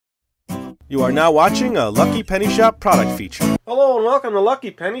You are now watching a Lucky Penny Shop product feature. Hello and welcome to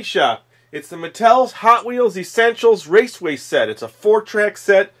Lucky Penny Shop. It's the Mattel's Hot Wheels Essentials Raceway set. It's a 4-track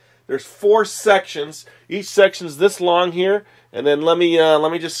set. There's 4 sections. Each section is this long here. And then let me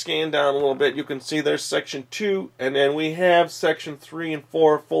just scan down a little bit. You can see there's section 2, and then we have section 3 and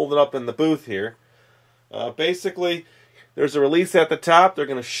 4 folded up in the booth here. Basically, there's a release at the top. They're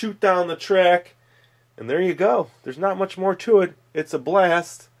going to shoot down the track, and there you go. There's not much more to it. It's a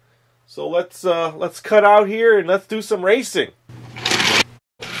blast. So let's cut out here and let's do some racing.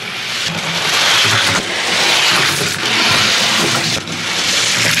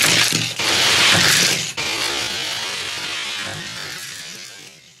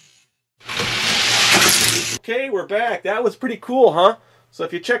 Okay, we're back. That was pretty cool, huh? So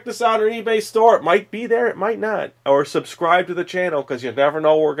if you check this out on our eBay store, it might be there, it might not. Or subscribe to the channel, because you never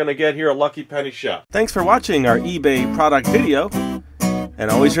know what we're going to get here at Lucky Penny Shop. Thanks for watching our eBay product video. And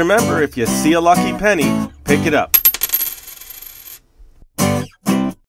always remember, if you see a lucky penny, pick it up.